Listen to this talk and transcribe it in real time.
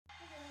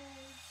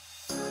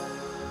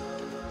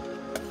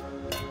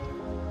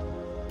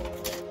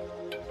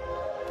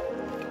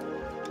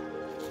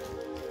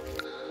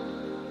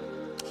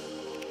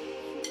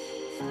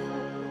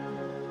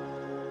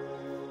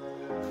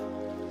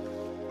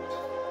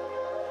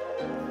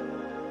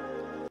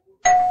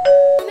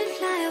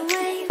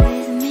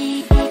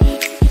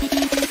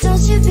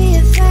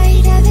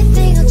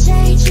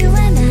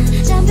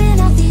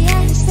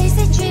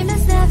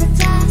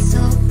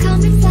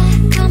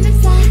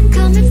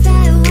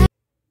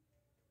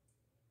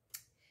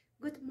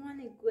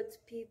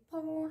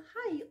people,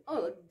 how you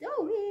all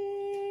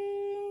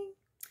doing?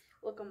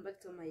 Welcome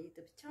back to my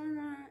YouTube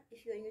channel.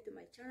 If you are new to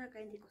my channel,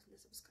 kindly consider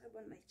subscribe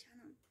on my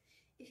channel.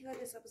 If you are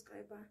the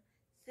subscriber,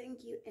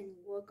 thank you and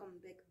welcome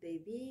back,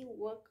 baby.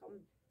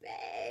 Welcome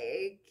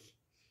back.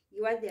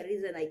 You are the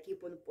reason I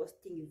keep on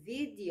posting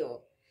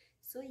video.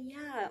 So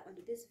yeah, on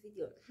today's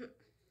video,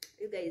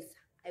 you guys,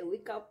 I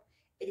wake up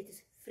and it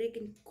is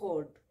freaking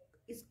cold.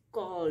 It's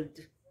cold,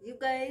 you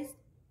guys.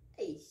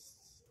 Hey,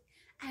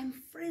 I'm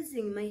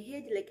freezing my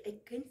head, like I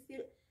can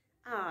feel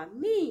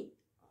me.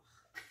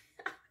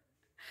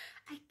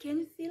 I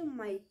can feel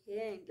my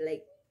hand,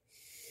 like,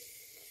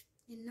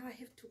 and now I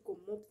have to go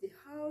mop the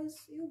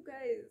house, you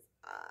guys.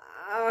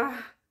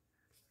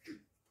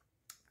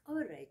 All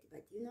right,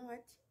 but you know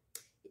what?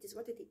 It is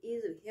what it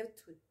is. We have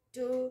to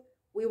do.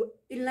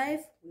 In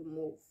life we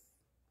move.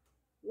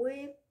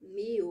 We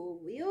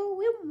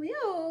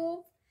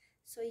move.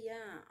 So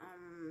yeah,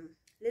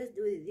 let's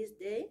do it this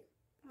day.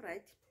 All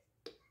right.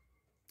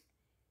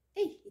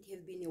 Hey, it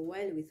has been a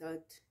while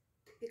without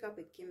pick up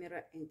a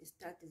camera and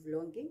start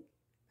vlogging,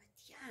 but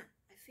yeah,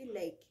 I feel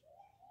like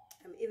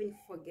I'm even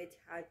forget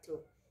how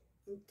to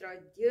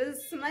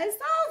introduce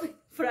myself in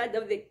front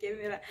of the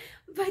camera.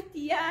 But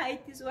yeah,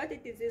 it is what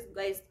it is,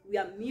 guys. We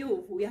are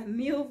move,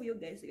 you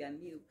guys, we are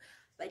move.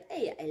 But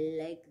hey,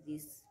 I like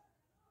this.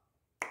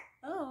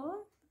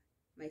 Oh,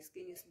 my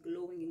skin is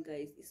glowing,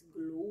 guys. It's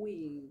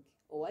glowing.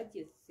 Oh, what do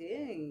you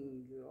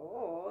think?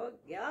 Oh,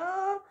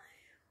 yeah,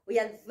 we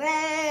are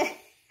there.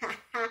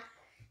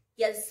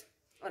 Yes.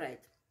 All right.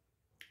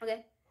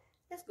 Okay,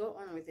 let's go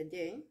on with the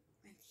day,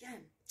 and yeah,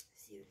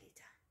 see you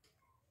later.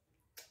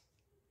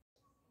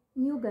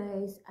 You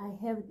guys, I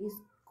have this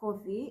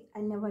coffee I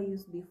never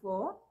used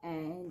before,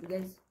 and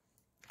guys,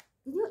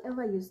 did you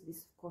ever use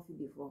this coffee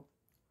before?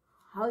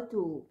 How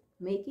to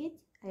make it?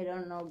 I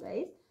don't know,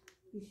 guys.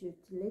 You should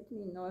let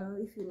me know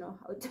if you know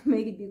how to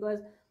make it, because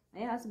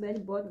my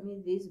husband bought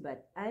me this,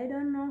 but I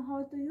don't know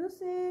how to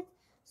use it.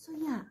 So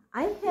yeah,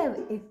 I have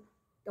a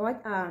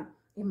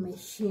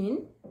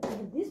machine,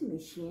 this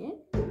machine,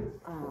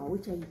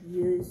 which I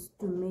use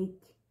to make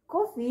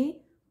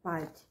coffee,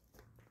 but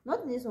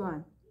not this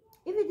one.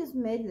 If it is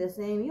made the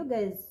same, you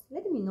guys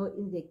let me know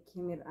in the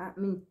camera. I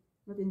mean,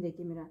 not in the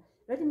camera.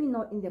 Let me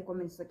know in the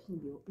comment section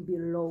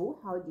below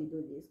how do you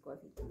do this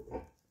coffee.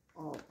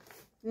 Oh,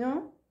 you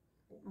know,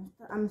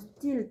 I'm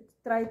still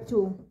trying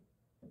to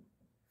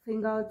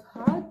figure out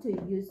how to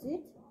use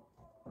it.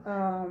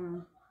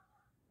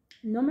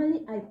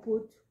 Normally I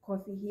put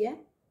coffee here.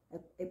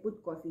 I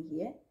put coffee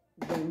here,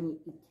 then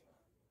it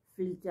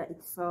filter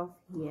itself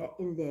here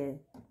in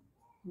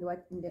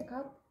the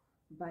cup.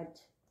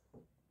 But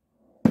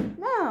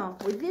now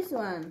with this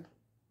one,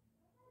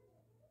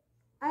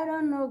 I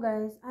don't know,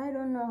 guys. I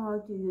don't know how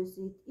to use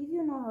it. If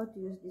you know how to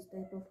use this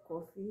type of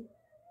coffee,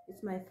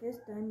 it's my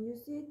first time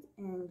use it,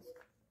 and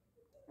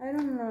I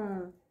don't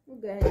know, you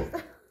guys.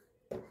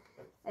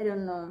 I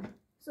don't know.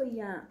 So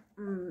yeah,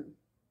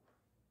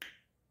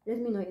 let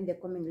me know in the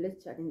comment.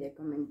 Let's chat in the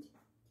comment.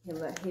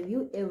 Have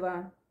you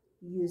ever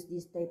used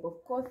this type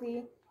of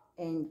coffee,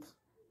 and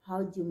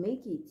how do you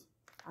make it?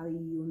 How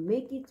you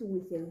make it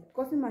with a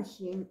coffee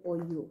machine,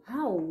 or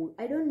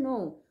I don't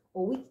know,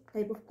 or which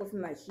type of coffee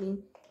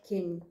machine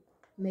can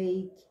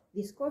make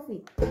this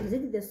coffee? Is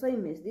it the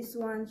same as this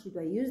one? Should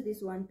I use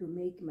this one to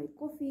make my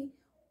coffee,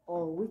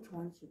 or which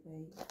one should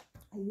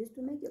I use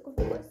to make a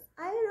coffee? Because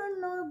I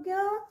don't know,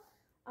 girl.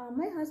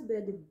 My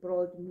husband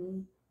brought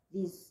me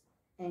this,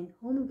 and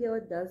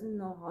homegirl doesn't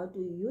know how to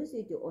use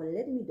it, or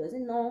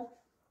doesn't know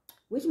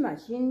which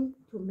machine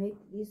to make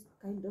this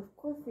kind of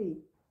coffee.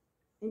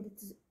 And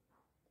it's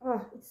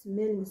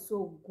smelling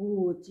so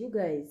good, you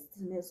guys. It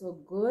smells so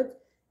good,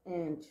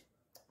 and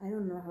I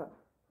don't know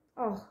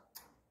how.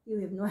 You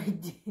have no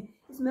idea.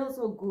 It smells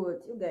so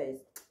good, you guys.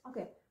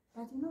 Okay,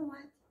 but you know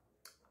what,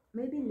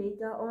 maybe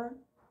later on,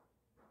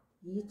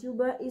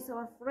 YouTuber is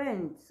our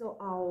friend, so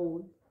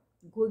I'll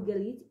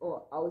Google it,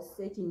 or I'll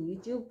search in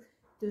YouTube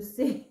to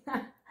see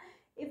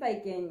if I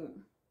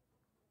can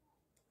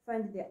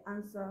find the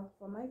answer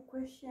for my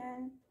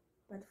question.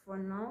 But for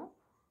now,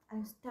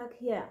 I'm stuck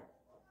here.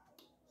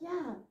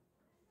 Yeah,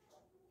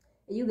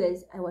 you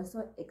guys, I was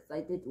so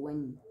excited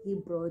when he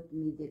brought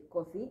me the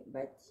coffee,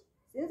 but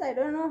since I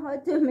don't know how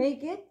to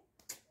make it,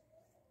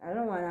 I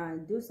don't want to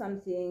do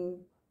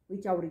something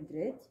which I'll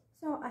regret,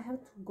 so I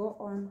have to go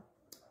on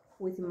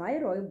with my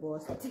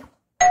rooibos tea.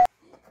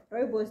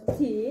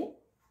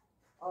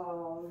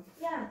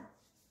 Yeah,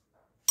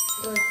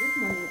 because this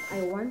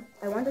morning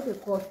I wanted a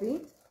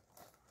coffee.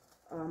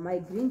 My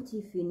green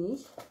tea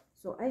finished,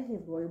 so I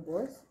have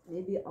rooibos.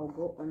 Maybe I'll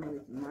go on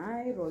with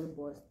my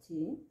rooibos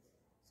tea.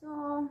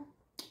 So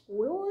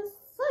we will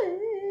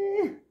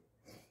see.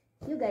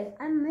 You guys,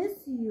 I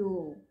miss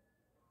you.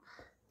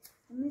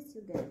 I miss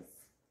you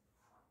guys.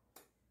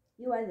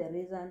 You are the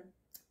reason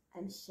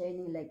I'm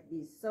shining like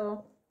this.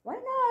 So why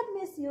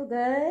not miss you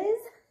guys?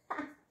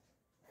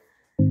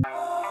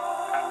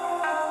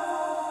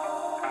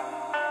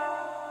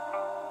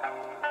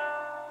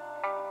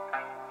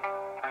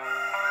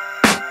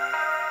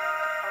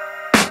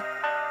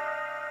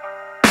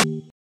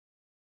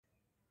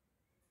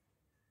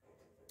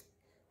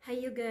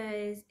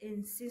 guys,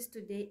 and since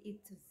today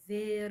it's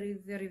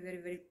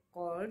very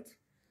cold,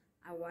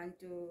 I want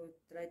to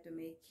try to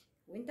make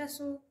winter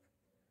soup.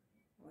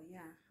 Oh yeah,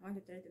 I want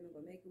to try to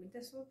make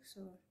winter soup.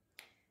 So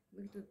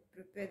I'm going to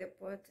prepare the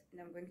pot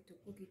and I'm going to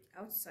cook it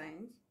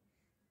outside,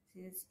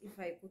 since if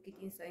I cook it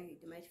inside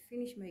it might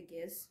finish my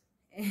gas.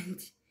 And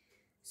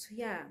so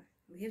yeah,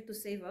 we have to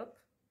save up,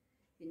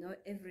 you know,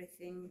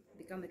 everything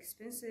become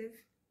expensive.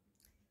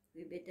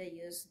 We better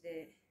use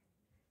the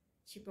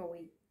cheaper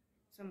way.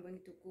 So I'm going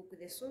to cook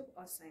the soup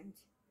outside,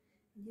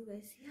 and you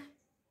guys, yeah,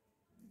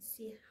 let's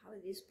see how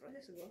this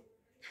process goes.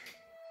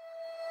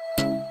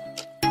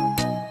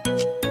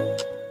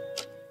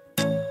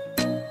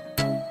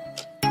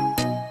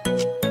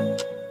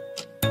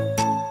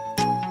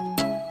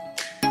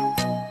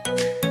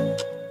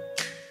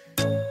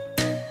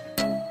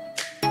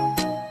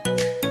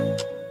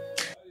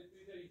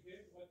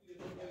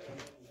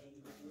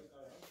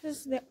 This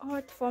is the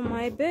art for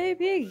my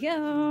baby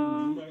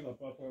girl.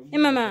 Hey,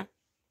 Mama.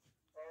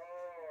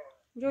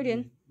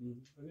 Jordan.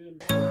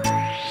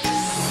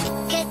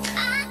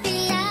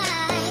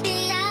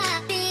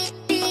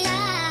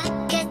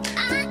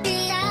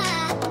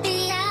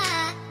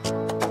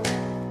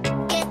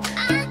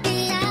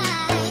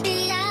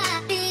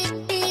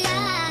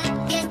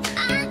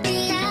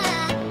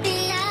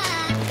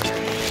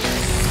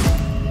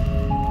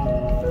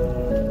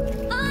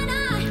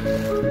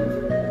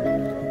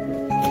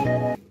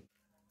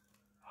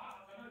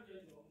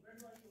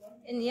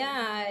 And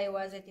yeah, I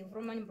was at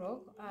Roman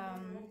Brook,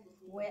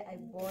 where I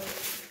bought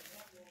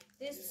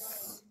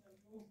this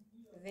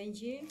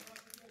veggie,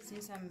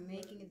 since I'm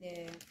making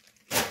the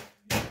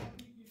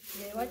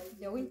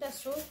winter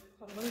soup.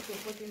 I'm going to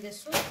put in the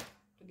soup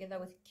together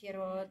with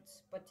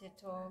carrots,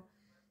 potato,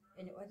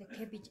 and all the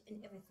cabbage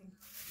and everything.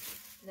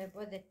 And I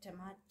bought the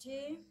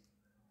tomato,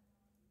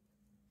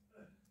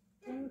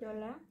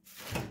 $10.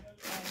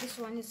 This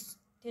one is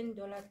 $10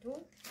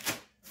 too.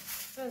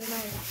 So then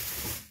I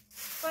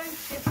find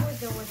people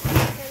that was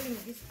selling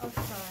this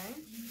outside.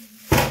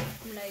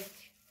 I'm like,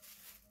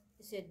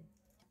 it's a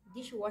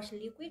dishwash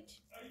liquid.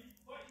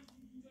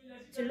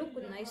 To look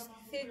nice,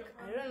 thick.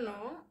 I don't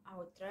know. I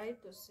will try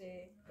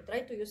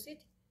to use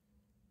it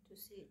to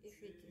see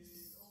if it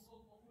is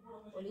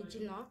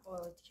original or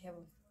it have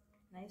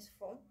nice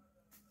form.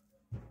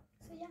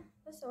 So yeah,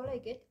 that's all I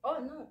get. Oh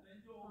no,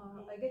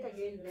 I get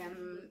again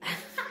them.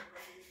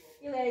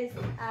 You guys,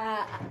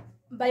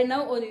 by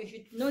now on you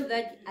should know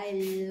that I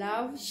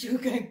love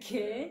sugar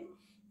cane,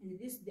 and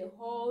this is the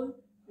whole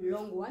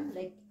long one.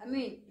 Like, I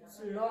mean, it's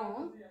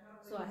long,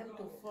 so I have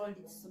to fold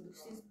it. So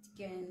since it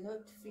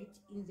cannot fit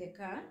in the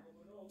car,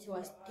 it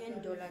was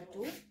 $10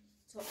 too.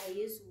 So I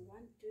used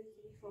 1, 2,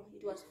 3, 4.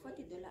 It was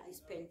 $40 I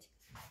spent.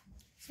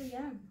 So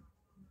yeah,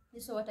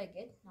 this is what I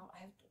get. Now I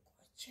have to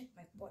go check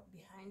my pot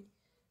behind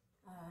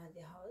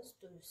the house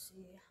to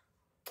see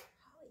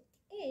how it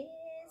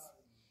is.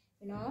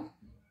 You know.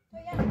 So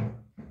yeah.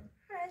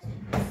 Alright,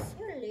 see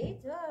you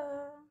later.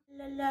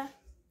 La.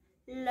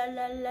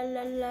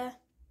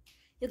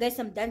 You guys,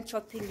 I'm done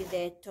chopping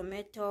the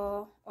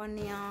tomato,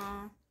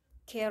 onion,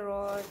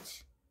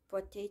 carrot,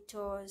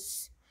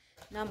 potatoes.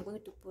 Now I'm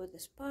going to put the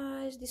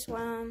spice. This one.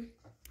 I'm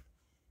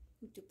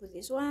going to put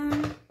this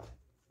one.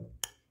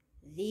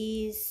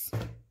 This.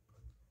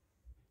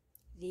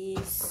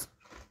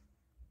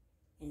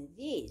 And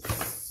this.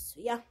 So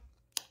yeah.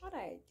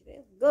 Alright,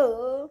 let's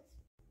go.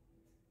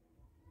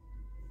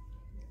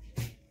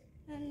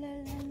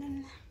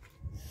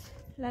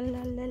 La.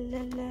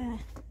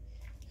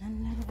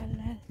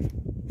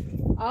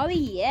 Oh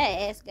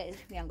yes, guys,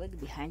 we are going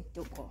behind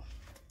to go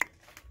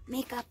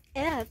make up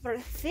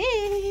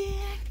everything.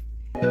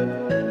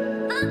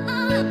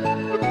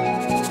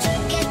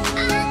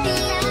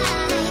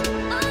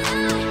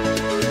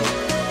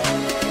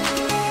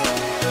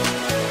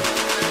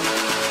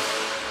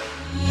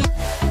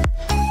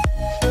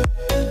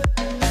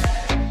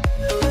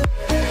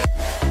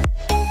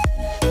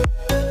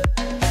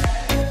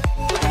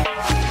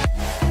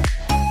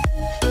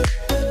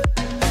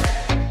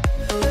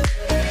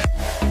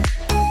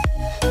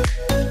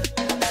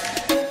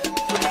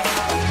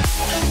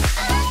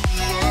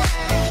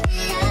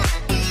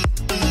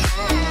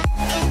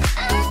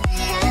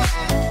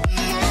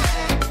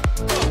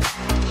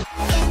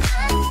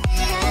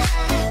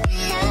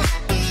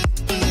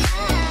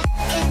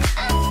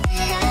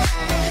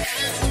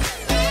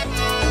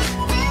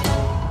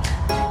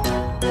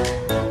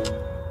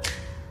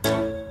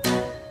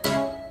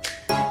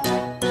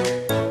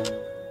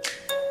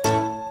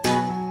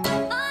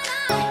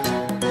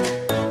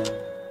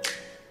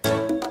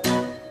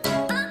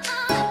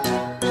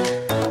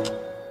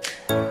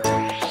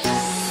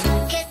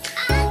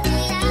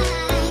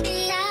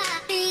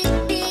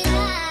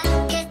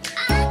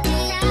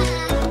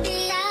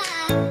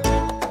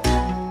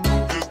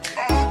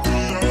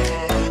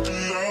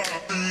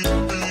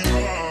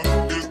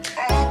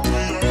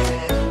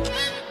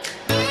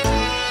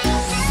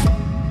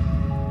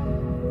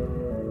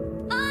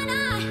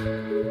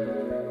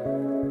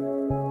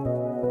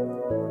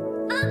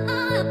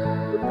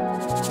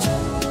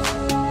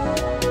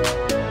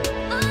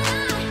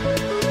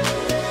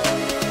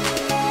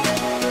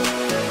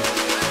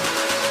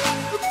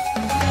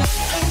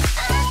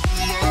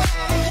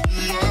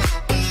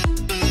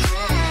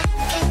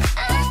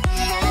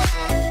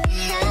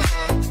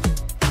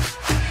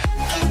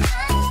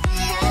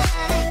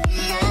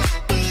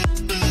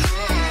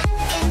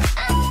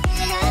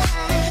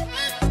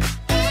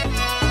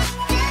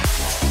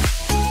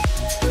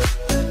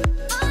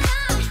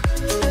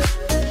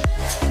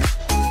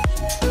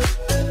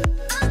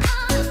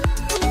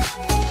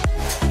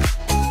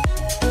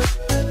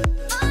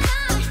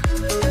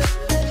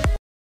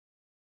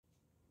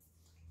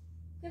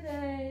 Hey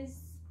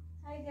guys.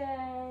 Hi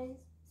guys.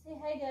 Say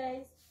hi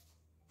guys.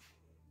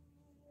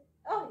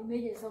 Oh,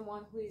 imagine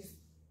someone who is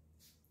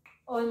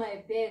on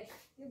my back.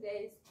 You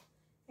guys.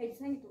 I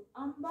decided to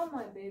amber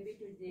my baby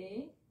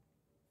today.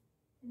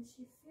 And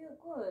she feel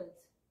good.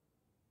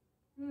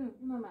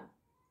 Mama.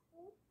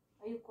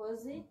 Are you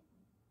cozy?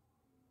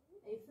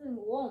 Are you feeling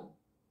warm?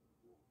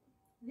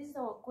 This is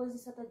our cozy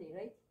Saturday,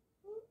 right?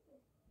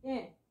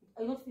 Yeah.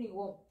 Are you not feeling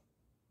warm?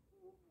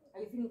 Are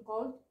you feeling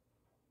cold?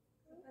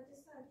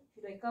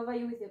 Should I cover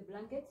you with a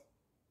blanket?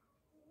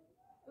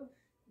 Oof,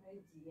 my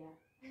dear.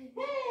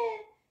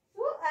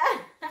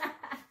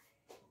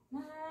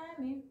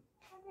 Mommy.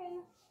 Okay.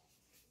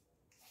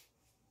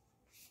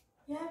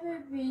 Yeah,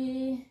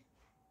 baby.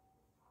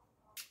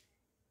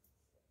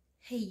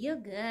 Hey, you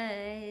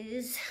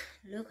guys.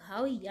 Look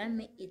how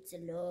yummy it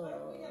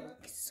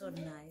looks. So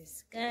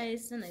nice.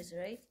 Guys, so nice,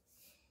 right?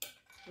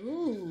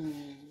 Ooh.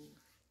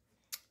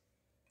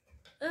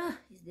 Ah,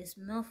 is the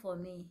smell for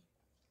me.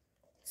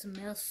 It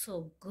smells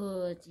so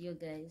good, you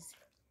guys.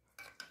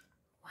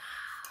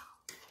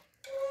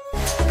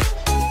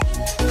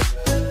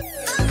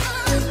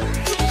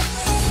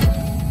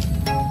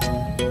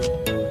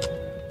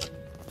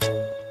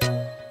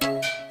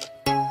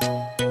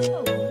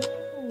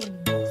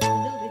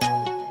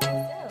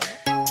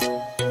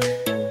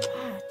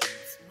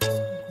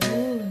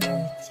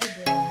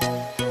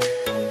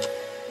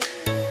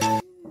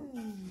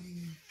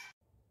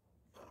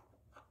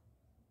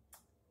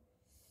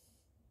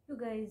 You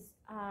guys,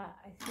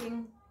 I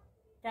think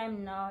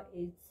time now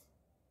is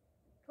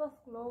 12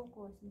 o'clock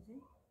or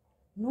something.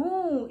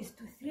 No, it's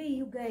to 3,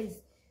 you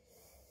guys.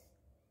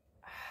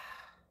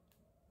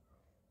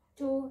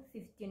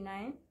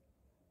 2:59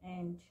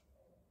 and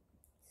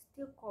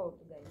still cold,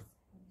 guys.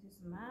 This is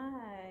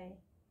my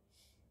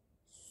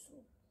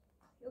soup,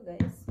 you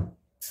guys. So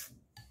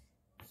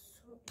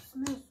it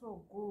smells so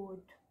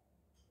good.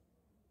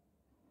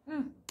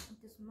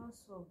 It smells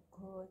so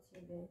good,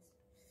 you guys.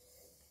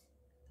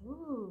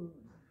 Ooh.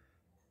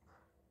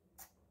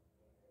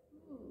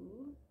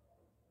 Ooh.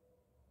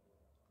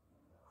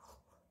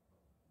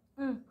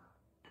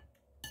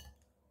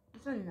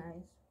 It's so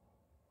nice.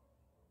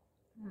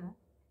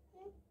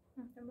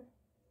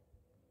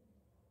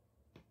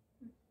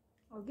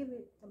 I'll give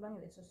it a bang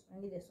of the sauce. I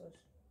need the sauce.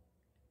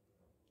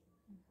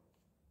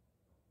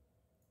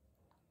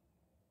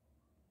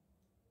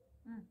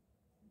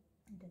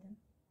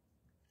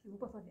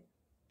 Lupa fate.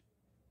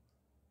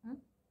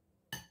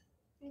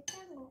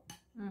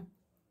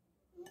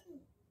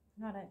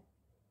 No, right.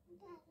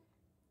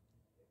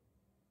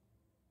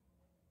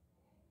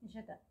 You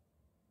shut that.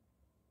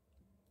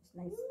 It's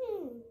nice.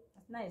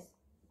 It's nice.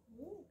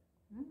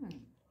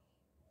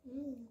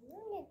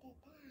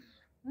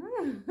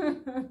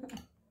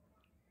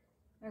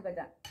 Look at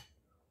that.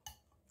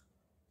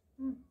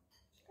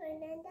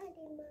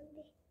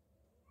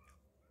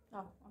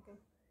 Oh, okay.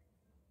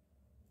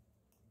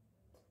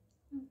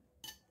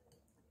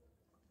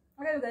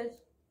 Okay, guys.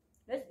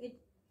 Let's eat.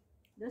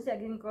 Don't say I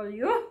didn't call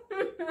you.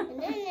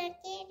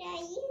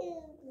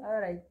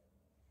 Alright.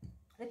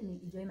 Let me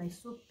enjoy my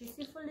soup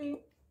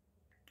peacefully.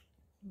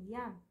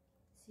 Yeah.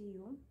 See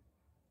you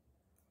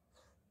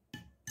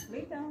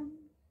later.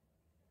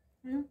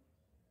 Thank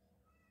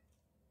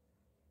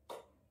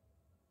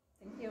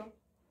you.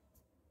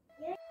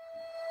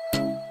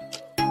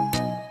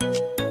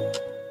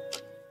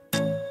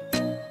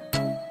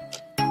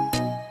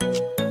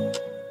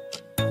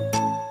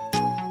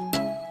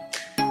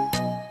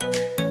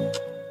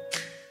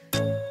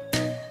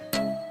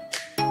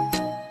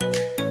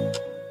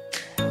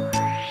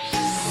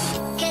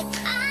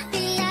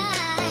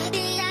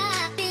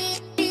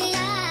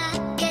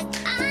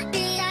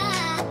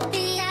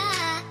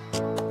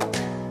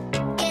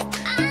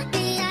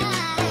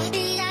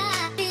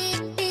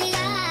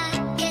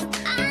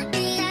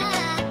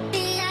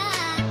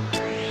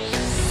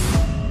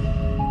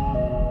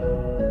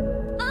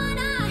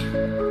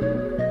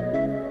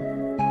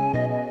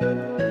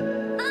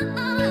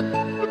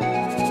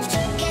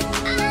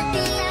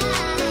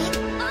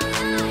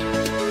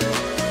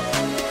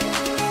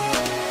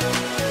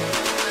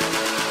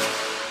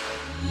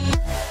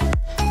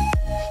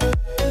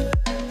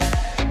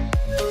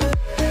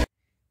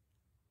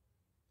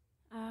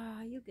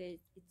 You guys,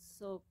 it's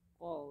so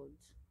cold.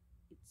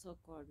 It's so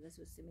cold. Let's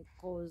just make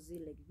cozy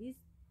like this.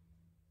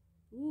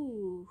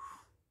 Ooh,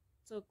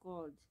 so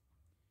cold.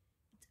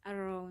 It's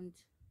around,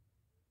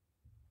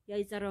 yeah,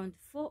 it's around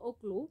 4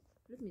 o'clock.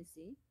 Let me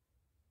see.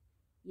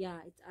 Yeah,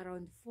 it's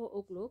around 4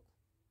 o'clock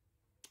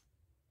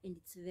and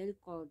it's very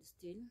cold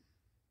still,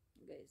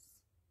 guys.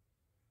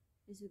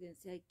 As you can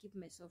see, I keep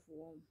myself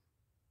warm.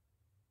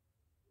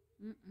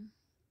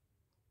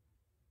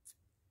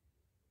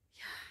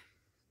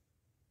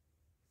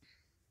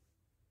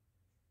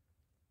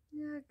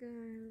 Yeah,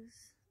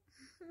 guys.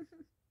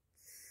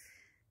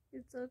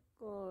 It's so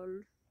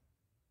cold.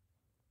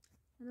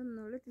 I don't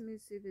know. Let me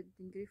see the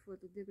degree for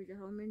today.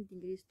 How many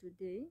degrees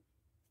today?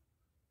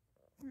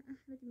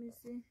 Let me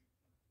see.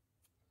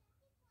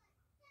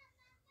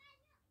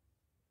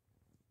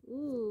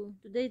 Ooh,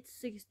 today it's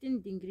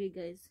 16 degree,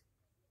 guys.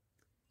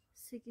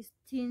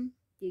 16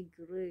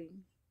 degree.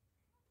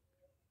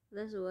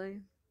 That's why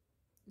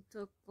it's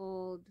so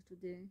cold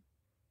today.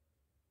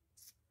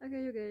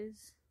 Okay, you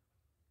guys.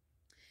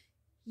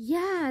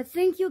 Yeah,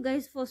 thank you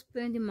guys for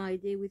spending my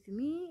day with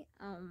me.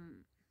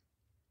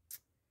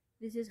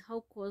 This is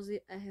how cozy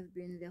I have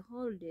been the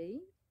whole day.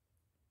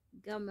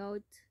 Come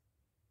out,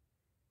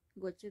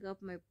 go check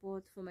up my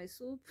pot for my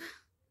soup.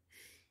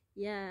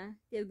 Yeah,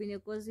 it has been a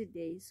cozy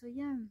day. So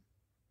yeah,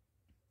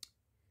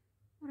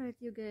 alright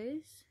you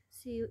guys,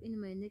 see you in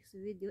my next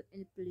video.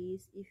 And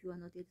please, if you are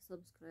not yet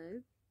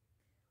subscribed,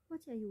 what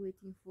are you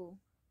waiting for?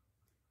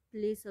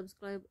 Please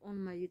subscribe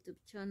on my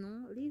YouTube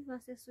channel, leave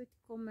us a sweet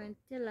comment,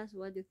 tell us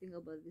what you think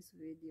about this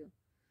video.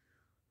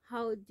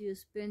 How do you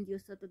spend your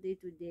Saturday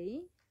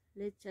today?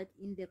 Let's chat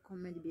in the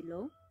comment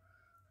below.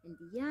 And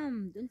yeah,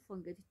 don't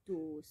forget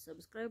to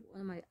subscribe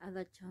on my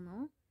other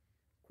channel,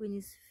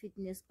 Queen's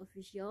Fitness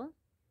Official.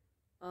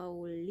 I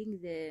will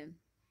leave the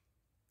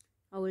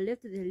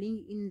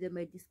link in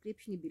my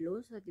description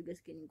below so that you guys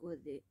can go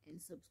there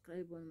and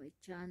subscribe on my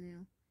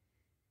channel.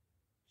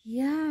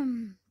 Yeah,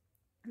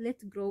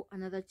 let's grow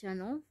another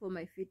channel for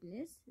my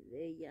fitness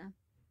there. Yeah,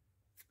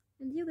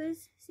 and you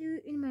guys, see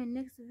you in my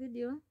next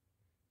video,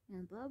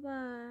 and bye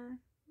bye,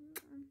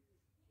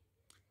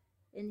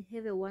 and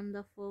have a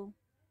wonderful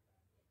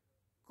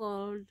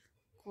cold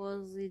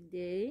cozy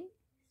day.